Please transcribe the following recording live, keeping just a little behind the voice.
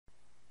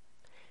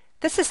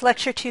This is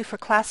Lecture 2 for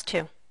Class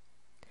 2.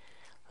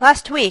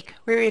 Last week,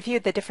 we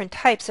reviewed the different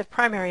types of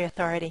primary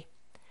authority.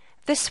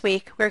 This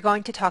week, we're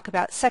going to talk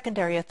about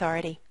secondary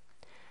authority.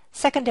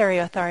 Secondary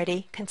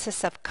authority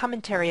consists of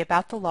commentary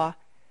about the law,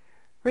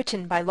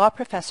 written by law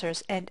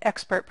professors and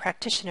expert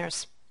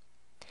practitioners.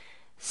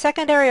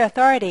 Secondary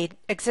authority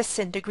exists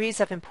in degrees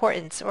of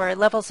importance or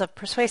levels of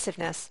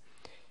persuasiveness.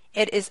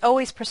 It is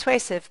always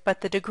persuasive, but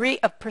the degree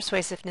of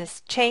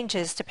persuasiveness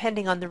changes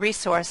depending on the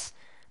resource,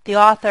 the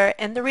author,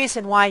 and the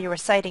reason why you are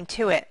citing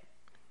to it.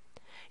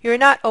 You are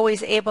not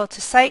always able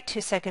to cite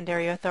to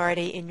secondary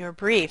authority in your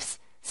briefs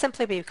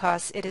simply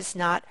because it is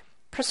not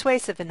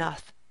persuasive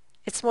enough.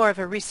 It's more of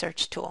a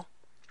research tool.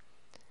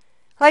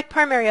 Like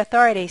primary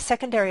authority,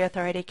 secondary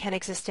authority can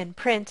exist in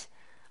print,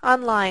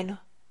 online,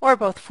 or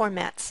both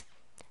formats.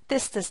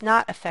 This does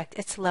not affect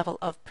its level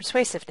of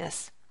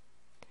persuasiveness.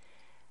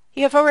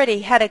 You have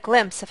already had a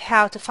glimpse of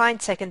how to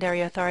find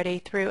secondary authority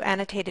through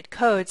annotated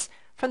codes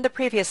from the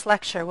previous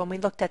lecture when we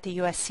looked at the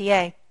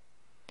USCA.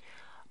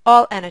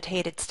 All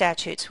annotated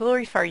statutes will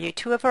refer you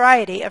to a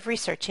variety of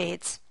research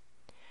aids.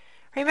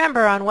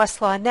 Remember, on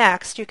Westlaw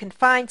Next, you can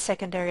find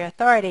secondary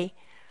authority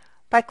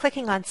by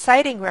clicking on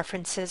Citing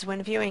References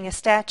when viewing a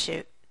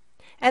statute,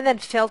 and then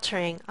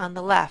filtering on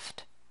the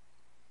left.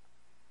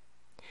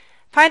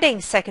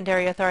 Finding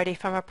secondary authority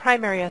from a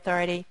primary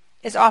authority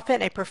is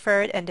often a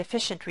preferred and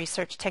efficient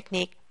research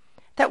technique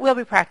that we'll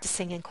be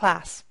practicing in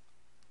class.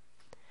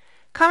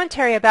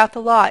 Commentary about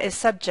the law is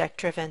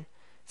subject-driven,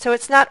 so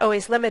it's not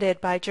always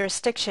limited by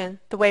jurisdiction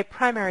the way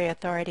primary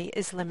authority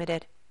is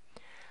limited.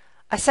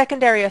 A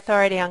secondary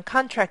authority on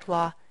contract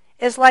law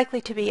is likely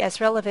to be as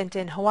relevant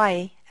in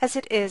Hawaii as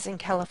it is in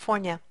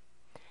California.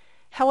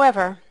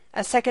 However,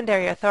 a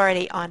secondary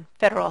authority on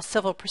federal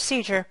civil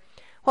procedure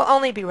will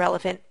only be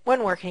relevant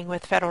when working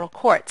with federal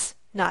courts,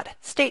 not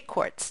state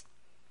courts.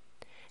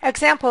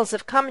 Examples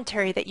of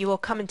commentary that you will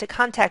come into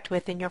contact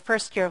with in your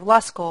first year of law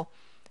school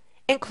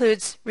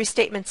includes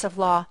restatements of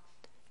law,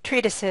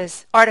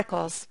 treatises,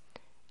 articles,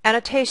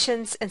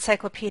 annotations,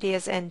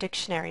 encyclopedias, and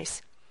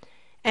dictionaries.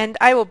 And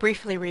I will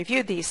briefly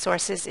review these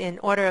sources in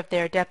order of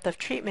their depth of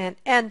treatment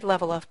and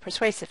level of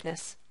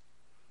persuasiveness.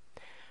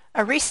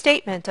 A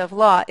restatement of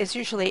law is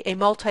usually a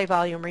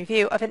multi-volume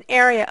review of an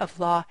area of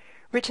law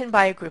written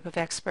by a group of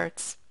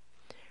experts.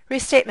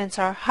 Restatements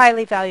are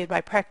highly valued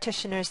by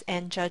practitioners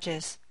and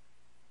judges.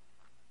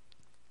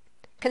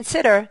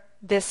 Consider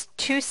this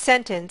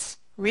two-sentence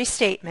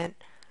restatement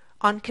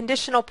on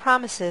conditional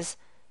promises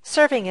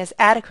serving as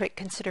adequate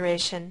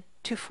consideration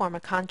to form a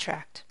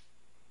contract.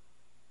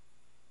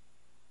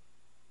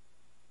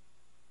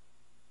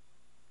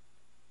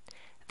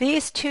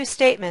 These two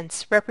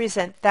statements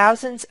represent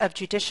thousands of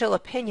judicial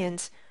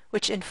opinions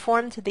which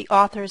informed the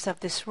authors of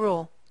this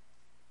rule.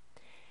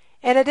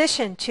 In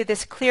addition to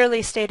this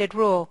clearly stated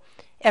rule,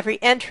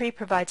 every entry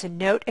provides a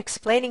note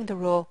explaining the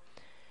rule,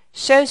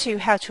 shows you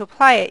how to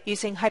apply it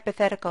using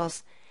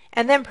hypotheticals,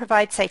 and then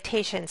provides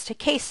citations to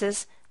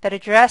cases that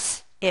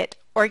address it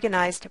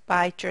organized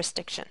by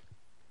jurisdiction.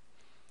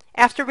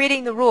 After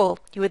reading the rule,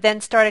 you would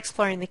then start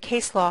exploring the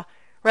case law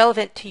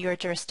relevant to your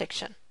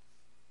jurisdiction.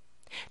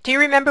 Do you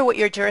remember what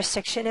your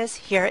jurisdiction is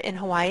here in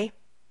Hawaii?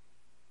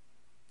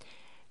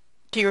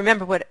 Do you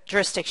remember what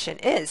jurisdiction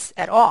is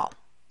at all?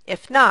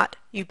 If not,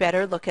 you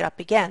better look it up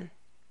again.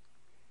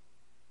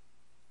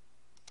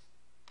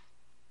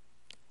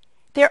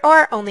 There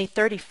are only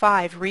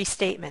 35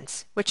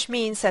 restatements, which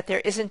means that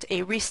there isn't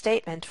a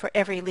restatement for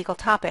every legal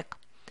topic.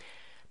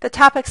 The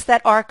topics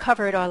that are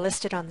covered are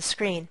listed on the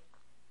screen.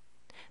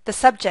 The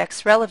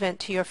subjects relevant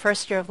to your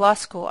first year of law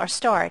school are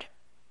starred.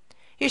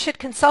 You should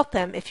consult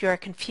them if you are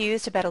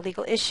confused about a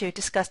legal issue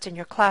discussed in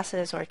your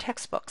classes or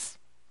textbooks.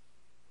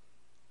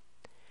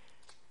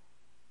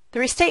 The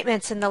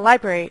restatements in the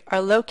library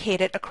are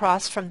located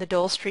across from the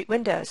Dole Street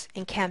windows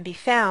and can be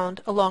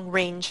found along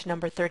range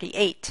number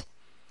 38.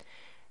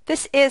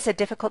 This is a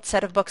difficult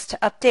set of books to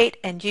update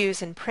and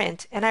use in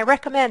print, and I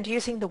recommend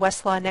using the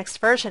Westlaw Next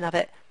version of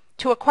it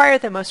to acquire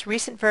the most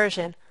recent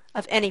version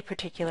of any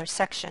particular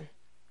section.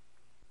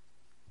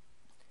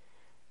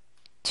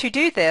 To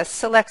do this,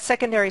 select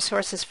secondary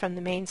sources from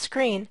the main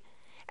screen,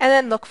 and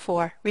then look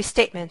for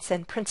Restatements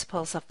and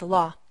Principles of the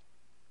Law.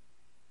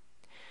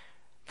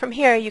 From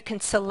here, you can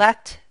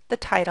select the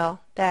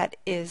title that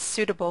is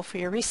suitable for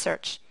your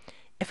research.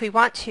 If we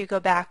want to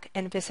go back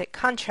and visit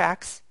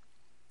contracts,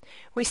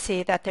 we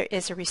see that there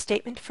is a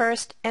restatement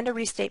first and a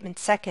restatement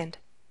second.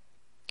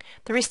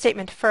 The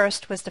restatement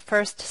first was the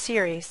first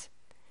series.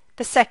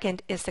 The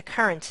second is the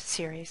current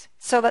series.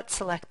 So let's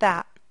select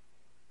that.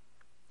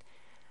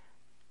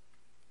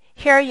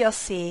 Here you'll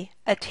see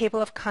a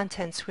table of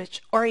contents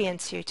which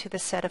orients you to the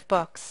set of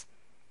books.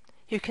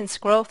 You can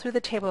scroll through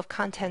the table of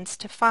contents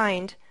to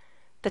find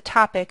the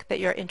topic that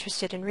you're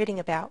interested in reading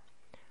about.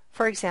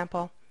 For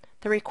example,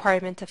 the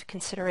requirement of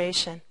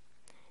consideration.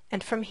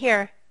 And from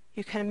here,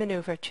 you can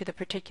maneuver to the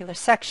particular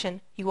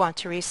section you want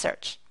to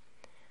research.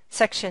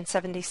 Section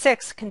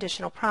 76,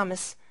 Conditional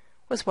Promise,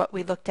 was what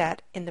we looked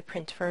at in the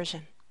print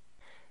version.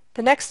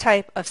 The next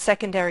type of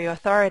secondary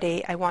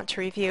authority I want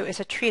to review is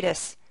a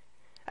treatise.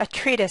 A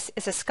treatise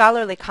is a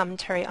scholarly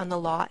commentary on the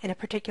law in a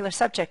particular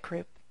subject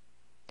group.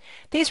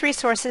 These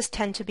resources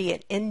tend to be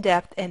an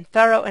in-depth and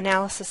thorough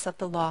analysis of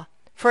the law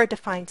for a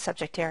defined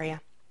subject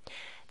area.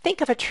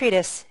 Think of a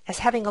treatise as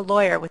having a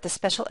lawyer with a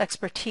special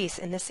expertise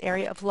in this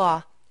area of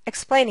law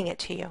explaining it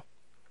to you.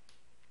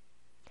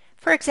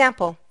 For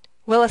example,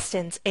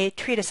 Williston's A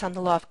Treatise on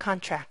the Law of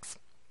Contracts.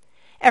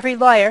 Every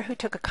lawyer who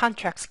took a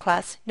contracts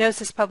class knows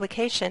this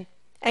publication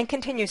and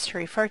continues to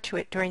refer to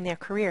it during their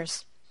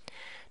careers.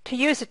 To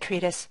use a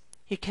treatise,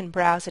 you can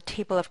browse a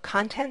table of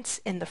contents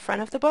in the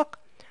front of the book,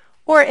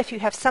 or if you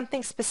have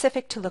something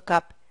specific to look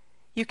up,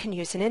 you can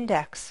use an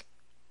index.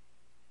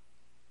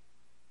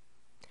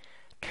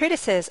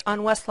 Treatises on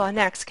Westlaw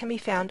Next can be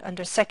found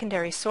under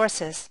Secondary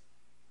Sources.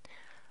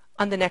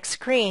 On the next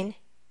screen,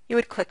 you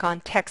would click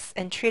on Texts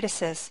and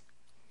Treatises.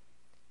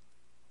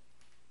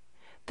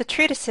 The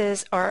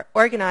treatises are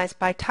organized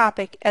by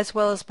topic as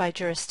well as by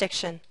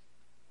jurisdiction.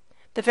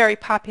 The very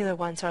popular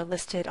ones are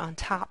listed on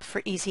top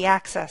for easy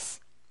access.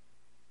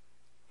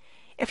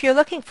 If you're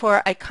looking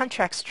for a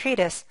contracts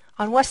treatise,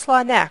 on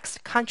Westlaw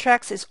Next,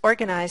 Contracts is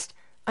organized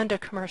under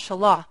Commercial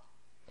Law.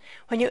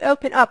 When you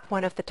open up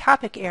one of the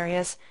topic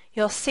areas,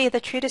 you'll see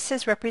the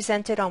treatises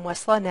represented on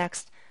Westlaw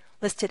Next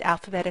listed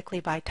alphabetically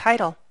by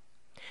title.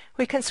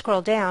 We can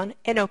scroll down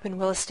and open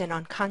Williston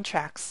on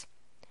Contracts.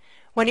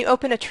 When you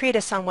open a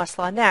treatise on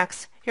Westlaw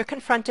Next, you're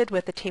confronted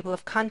with a table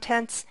of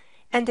contents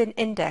and an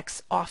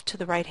index off to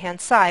the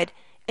right-hand side,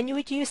 and you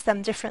would use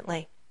them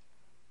differently.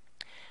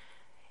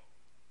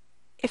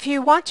 If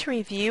you want to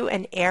review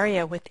an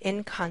area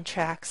within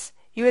contracts,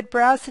 you would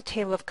browse the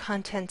table of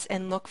contents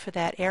and look for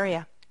that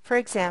area. For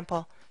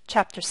example,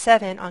 Chapter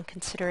 7 on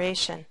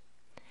consideration.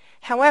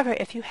 However,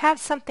 if you have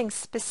something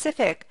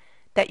specific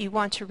that you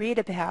want to read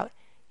about,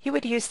 you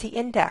would use the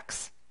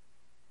index.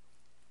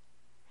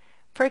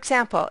 For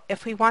example,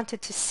 if we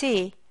wanted to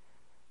see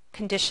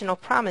conditional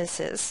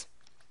promises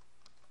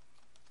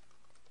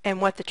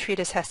and what the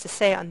treatise has to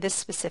say on this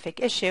specific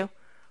issue,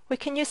 we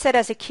can use that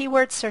as a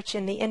keyword search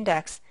in the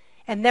index,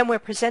 and then we're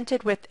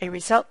presented with a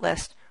result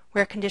list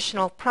where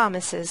conditional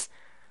promises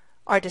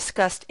are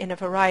discussed in a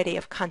variety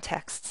of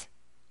contexts.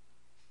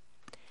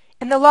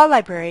 In the Law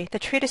Library, the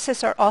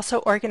treatises are also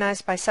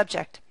organized by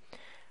subject.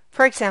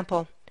 For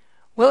example,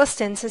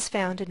 Williston's is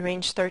found in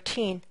range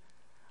 13,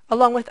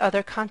 along with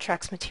other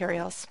contracts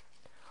materials.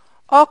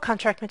 All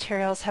contract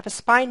materials have a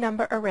spine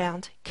number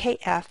around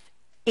KF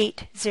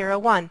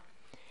 801.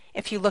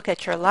 If you look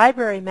at your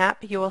library map,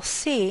 you will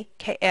see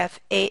KF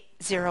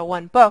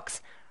 801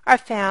 books are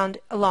found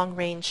along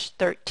range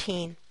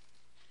 13.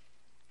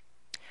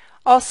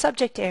 All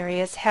subject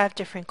areas have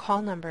different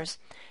call numbers.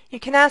 You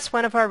can ask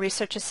one of our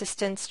research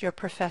assistants, your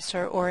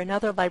professor, or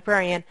another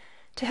librarian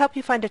to help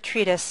you find a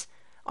treatise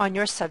on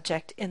your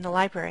subject in the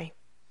library.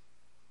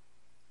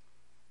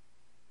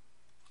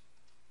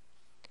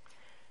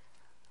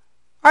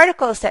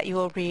 Articles that you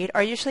will read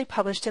are usually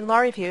published in law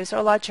reviews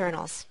or law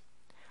journals.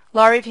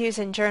 Law reviews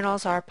and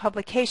journals are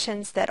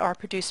publications that are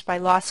produced by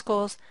law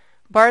schools,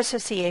 bar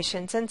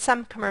associations, and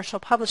some commercial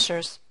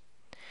publishers.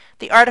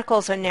 The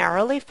articles are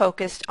narrowly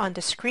focused on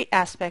discrete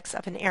aspects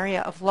of an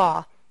area of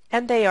law,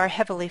 and they are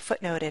heavily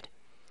footnoted.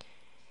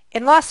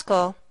 In law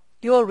school,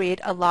 you will read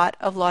a lot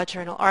of law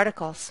journal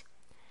articles.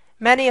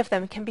 Many of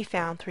them can be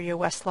found through your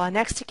Westlaw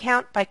Next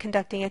account by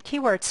conducting a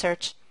keyword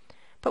search,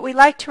 but we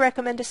like to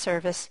recommend a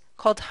service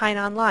called Hein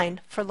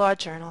Online for law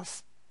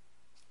journals.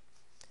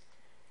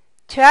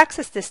 To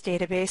access this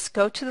database,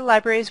 go to the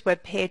library's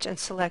webpage and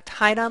select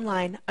Hein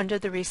Online under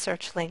the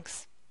research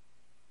links.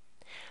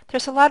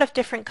 There's a lot of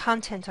different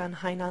content on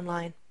Hein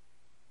Online,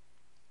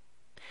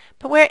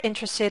 but we're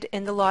interested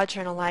in the Law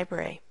Journal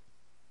Library.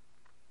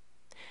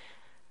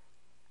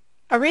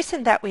 A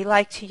reason that we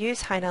like to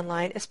use Hein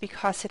Online is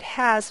because it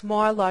has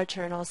more law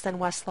journals than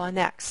Westlaw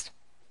Next.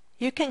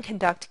 You can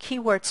conduct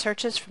keyword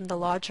searches from the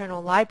Law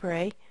Journal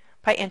Library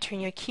by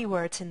entering your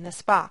keywords in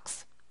this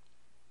box.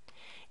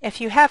 If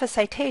you have a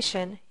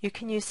citation, you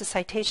can use the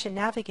Citation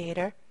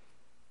Navigator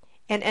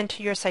and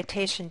enter your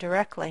citation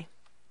directly.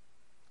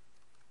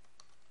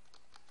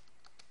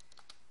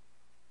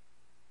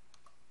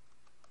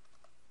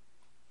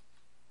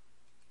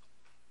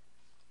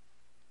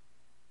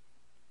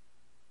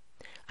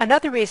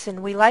 Another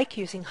reason we like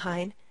using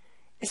Hein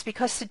is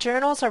because the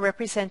journals are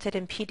represented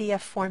in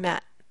PDF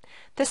format.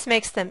 This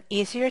makes them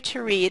easier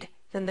to read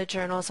than the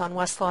journals on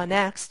Westlaw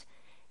Next,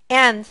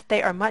 and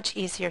they are much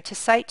easier to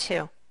cite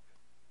to.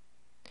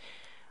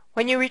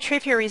 When you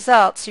retrieve your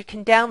results, you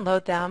can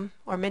download them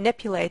or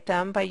manipulate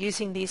them by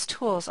using these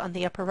tools on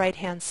the upper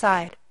right-hand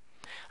side.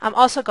 I'm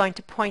also going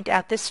to point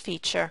out this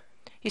feature.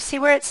 You see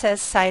where it says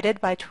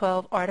cited by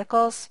 12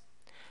 articles?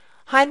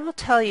 Hein will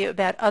tell you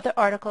about other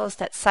articles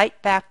that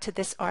cite back to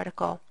this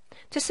article.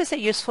 This is a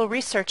useful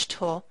research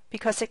tool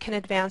because it can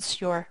advance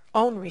your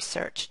own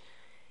research.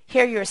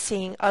 Here you're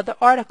seeing other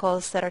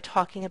articles that are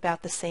talking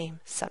about the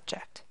same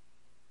subject.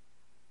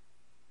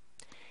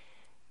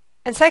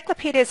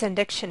 Encyclopedias and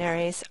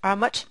dictionaries are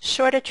much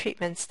shorter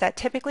treatments that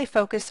typically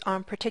focus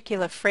on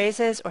particular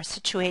phrases or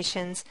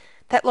situations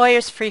that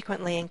lawyers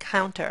frequently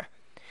encounter.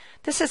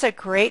 This is a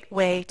great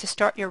way to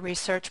start your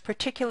research,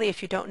 particularly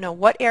if you don't know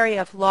what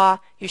area of law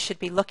you should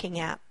be looking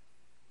at.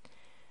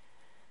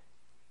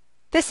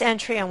 This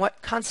entry on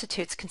what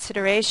constitutes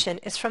consideration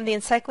is from the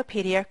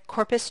Encyclopedia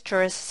Corpus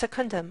Juris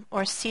Secundum,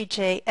 or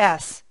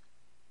CJS.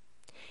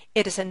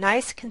 It is a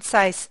nice,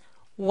 concise,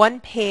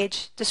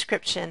 one-page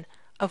description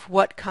of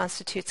what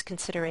constitutes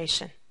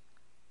consideration.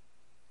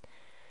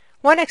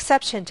 One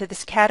exception to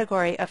this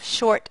category of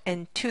short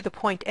and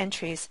to-the-point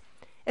entries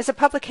is a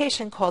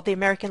publication called the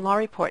American Law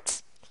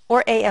Reports,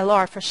 or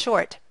ALR for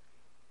short.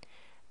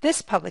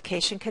 This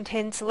publication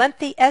contains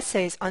lengthy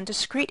essays on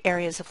discrete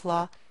areas of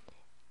law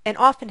and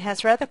often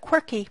has rather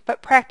quirky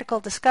but practical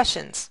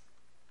discussions.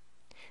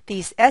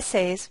 These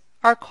essays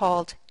are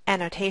called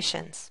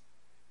annotations.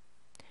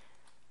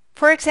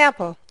 For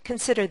example,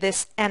 consider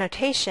this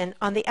annotation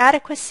on the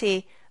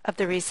adequacy of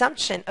the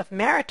resumption of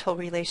marital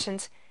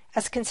relations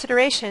as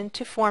consideration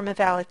to form a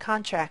valid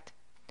contract.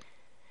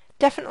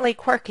 Definitely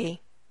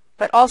quirky,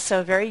 but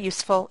also very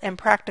useful and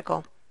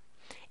practical.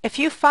 If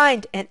you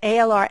find an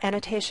ALR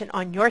annotation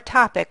on your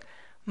topic,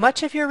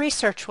 much of your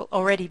research will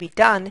already be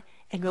done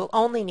and you'll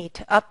only need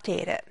to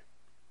update it.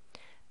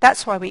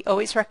 That's why we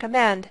always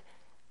recommend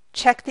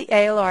check the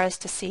ALRs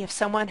to see if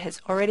someone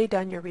has already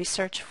done your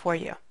research for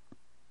you.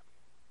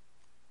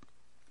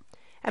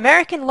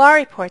 American Law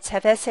Reports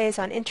have essays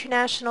on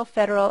international,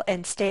 federal,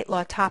 and state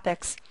law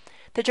topics.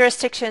 The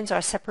jurisdictions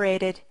are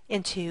separated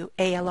into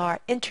ALR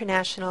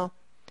International,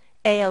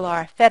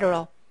 ALR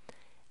Federal,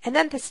 and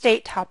then the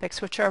state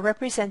topics, which are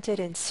represented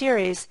in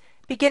series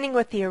beginning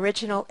with the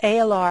original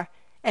ALR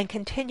and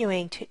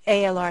continuing to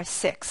ALR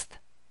 6th.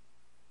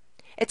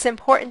 It's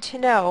important to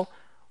know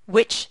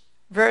which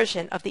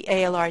version of the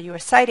ALR you are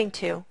citing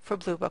to for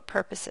Blue Book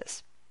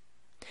purposes.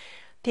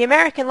 The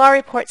American Law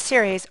Report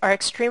series are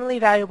extremely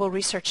valuable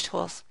research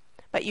tools,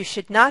 but you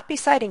should not be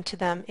citing to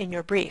them in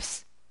your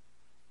briefs.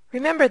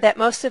 Remember that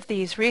most of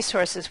these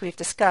resources we've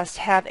discussed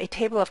have a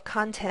table of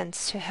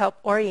contents to help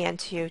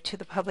orient you to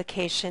the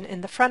publication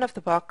in the front of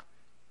the book,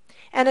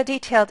 and a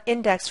detailed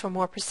index for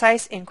more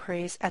precise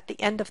inquiries at the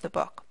end of the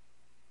book,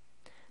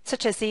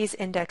 such as these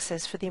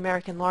indexes for the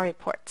American Law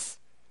Reports.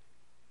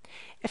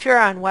 If you're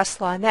on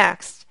Westlaw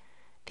Next,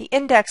 the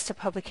index to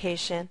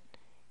publication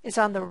is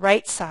on the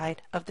right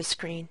side of the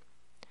screen.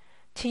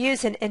 To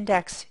use an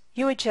index,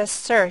 you would just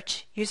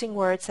search using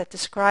words that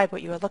describe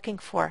what you are looking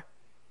for,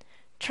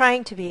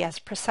 trying to be as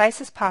precise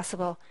as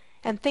possible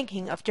and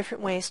thinking of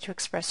different ways to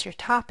express your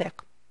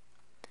topic.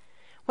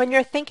 When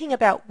you're thinking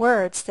about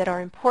words that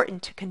are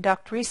important to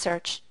conduct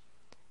research,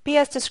 be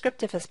as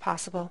descriptive as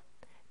possible.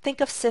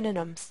 Think of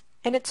synonyms,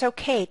 and it's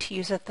okay to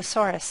use a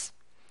thesaurus.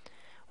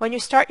 When you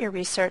start your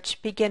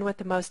research, begin with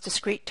the most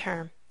discrete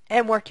term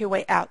and work your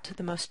way out to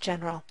the most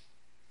general.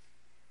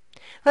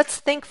 Let's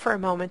think for a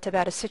moment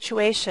about a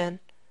situation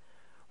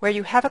where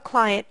you have a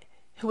client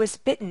who was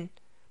bitten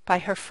by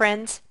her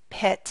friend's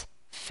pet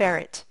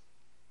ferret.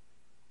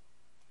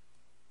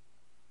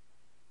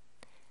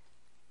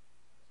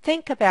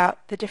 Think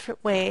about the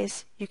different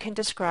ways you can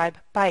describe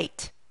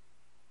bite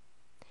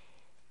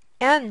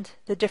and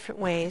the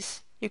different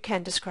ways you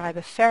can describe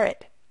a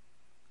ferret.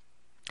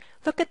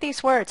 Look at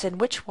these words and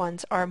which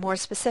ones are more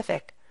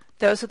specific.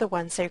 Those are the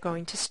ones they're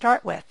going to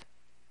start with.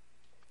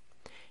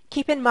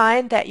 Keep in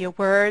mind that your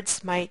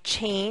words might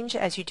change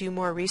as you do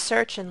more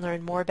research and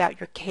learn more about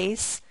your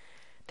case.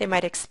 They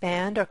might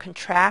expand or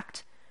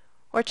contract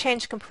or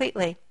change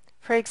completely.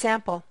 For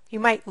example, you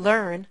might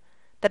learn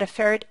that a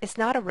ferret is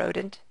not a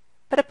rodent,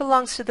 but it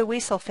belongs to the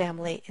weasel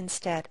family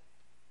instead.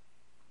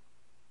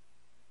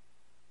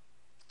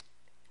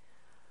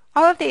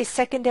 All of these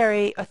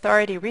secondary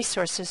authority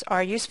resources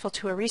are useful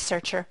to a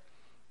researcher,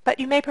 but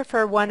you may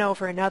prefer one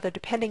over another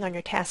depending on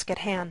your task at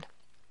hand.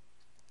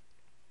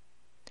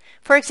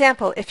 For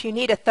example, if you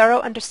need a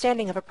thorough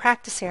understanding of a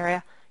practice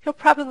area, you'll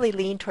probably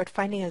lean toward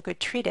finding a good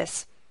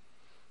treatise.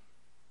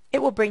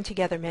 It will bring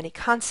together many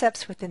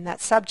concepts within that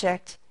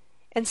subject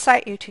and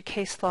cite you to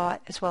case law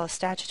as well as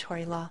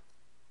statutory law.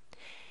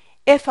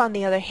 If, on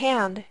the other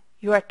hand,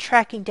 you are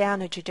tracking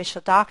down a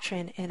judicial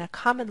doctrine in a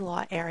common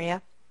law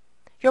area,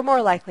 you're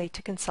more likely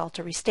to consult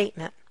a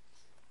restatement.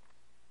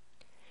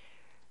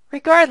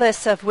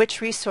 Regardless of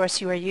which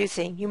resource you are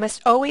using, you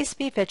must always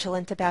be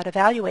vigilant about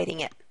evaluating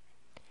it.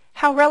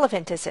 How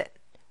relevant is it?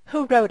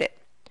 Who wrote it?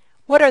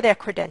 What are their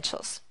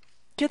credentials?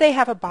 Do they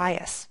have a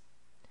bias?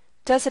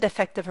 Does it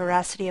affect the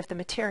veracity of the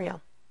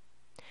material?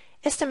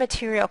 Is the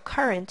material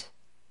current,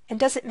 and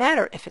does it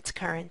matter if it's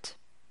current?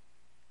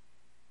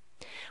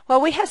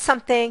 Well, we have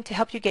something to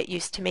help you get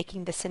used to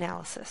making this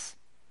analysis.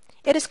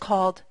 It is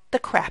called the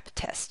CRAP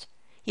test.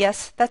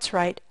 Yes, that's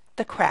right,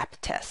 the CRAP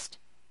test.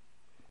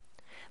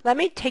 Let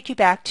me take you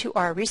back to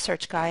our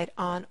research guide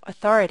on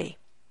authority.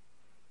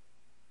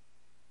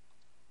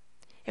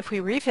 If we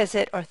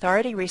revisit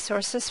Authority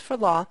Resources for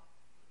Law,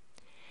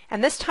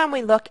 and this time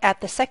we look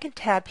at the second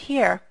tab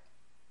here,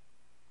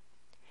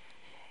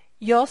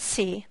 you'll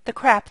see the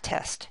CRAP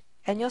test.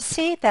 And you'll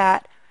see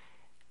that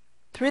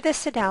through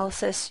this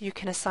analysis you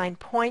can assign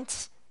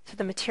points to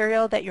the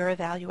material that you're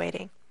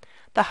evaluating.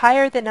 The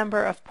higher the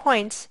number of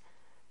points,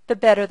 the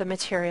better the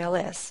material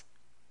is.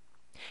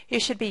 You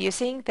should be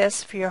using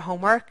this for your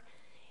homework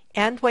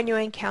and when you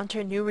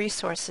encounter new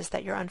resources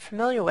that you're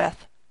unfamiliar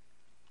with.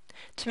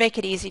 To make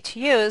it easy to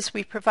use,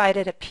 we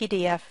provided a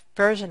PDF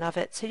version of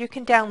it so you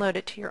can download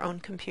it to your own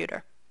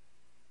computer.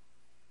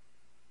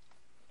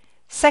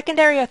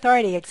 Secondary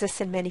authority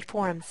exists in many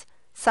forms.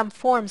 Some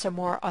forms are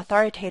more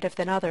authoritative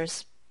than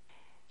others.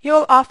 You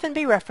will often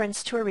be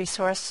referenced to a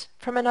resource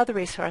from another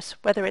resource,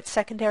 whether it's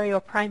secondary or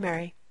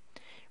primary.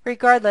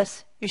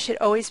 Regardless, you should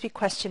always be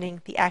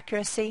questioning the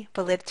accuracy,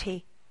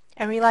 validity,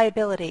 and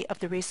reliability of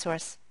the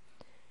resource.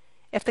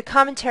 If the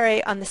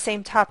commentary on the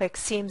same topic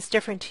seems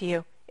different to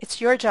you, it's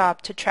your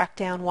job to track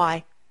down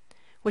why,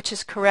 which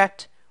is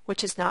correct,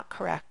 which is not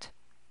correct.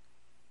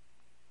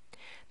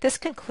 This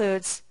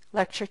concludes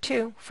Lecture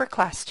 2 for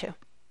Class 2.